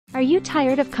Are you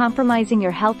tired of compromising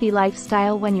your healthy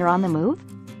lifestyle when you're on the move?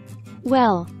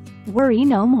 Well, worry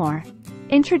no more.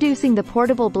 Introducing the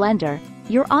Portable Blender,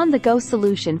 your on-the-go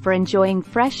solution for enjoying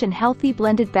fresh and healthy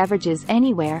blended beverages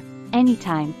anywhere,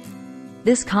 anytime.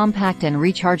 This compact and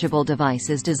rechargeable device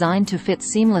is designed to fit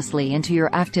seamlessly into your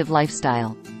active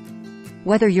lifestyle.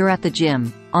 Whether you're at the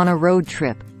gym, on a road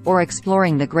trip, or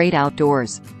exploring the great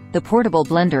outdoors, the Portable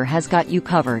Blender has got you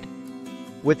covered.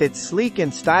 With its sleek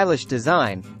and stylish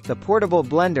design, the Portable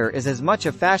Blender is as much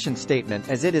a fashion statement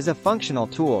as it is a functional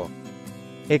tool.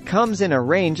 It comes in a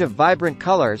range of vibrant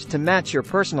colors to match your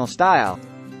personal style.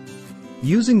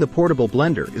 Using the Portable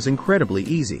Blender is incredibly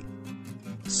easy.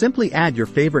 Simply add your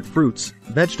favorite fruits,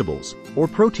 vegetables, or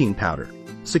protein powder,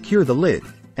 secure the lid,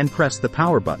 and press the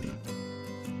power button.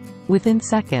 Within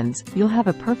seconds, you'll have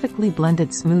a perfectly blended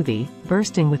smoothie,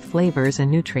 bursting with flavors and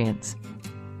nutrients.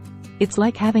 It's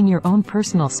like having your own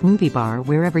personal smoothie bar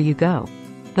wherever you go.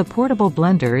 The Portable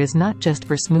Blender is not just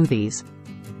for smoothies.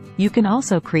 You can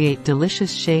also create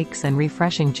delicious shakes and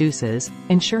refreshing juices,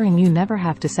 ensuring you never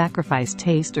have to sacrifice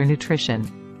taste or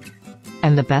nutrition.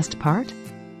 And the best part?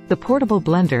 The Portable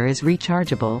Blender is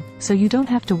rechargeable, so you don't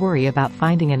have to worry about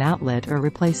finding an outlet or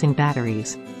replacing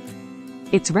batteries.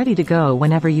 It's ready to go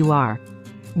whenever you are.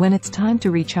 When it's time to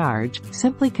recharge,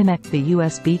 simply connect the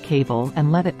USB cable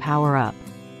and let it power up.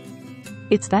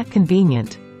 It's that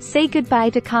convenient. Say goodbye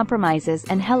to compromises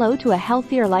and hello to a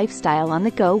healthier lifestyle on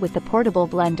the go with the Portable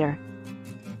Blender.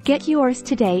 Get yours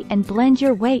today and blend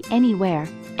your way anywhere,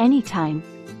 anytime.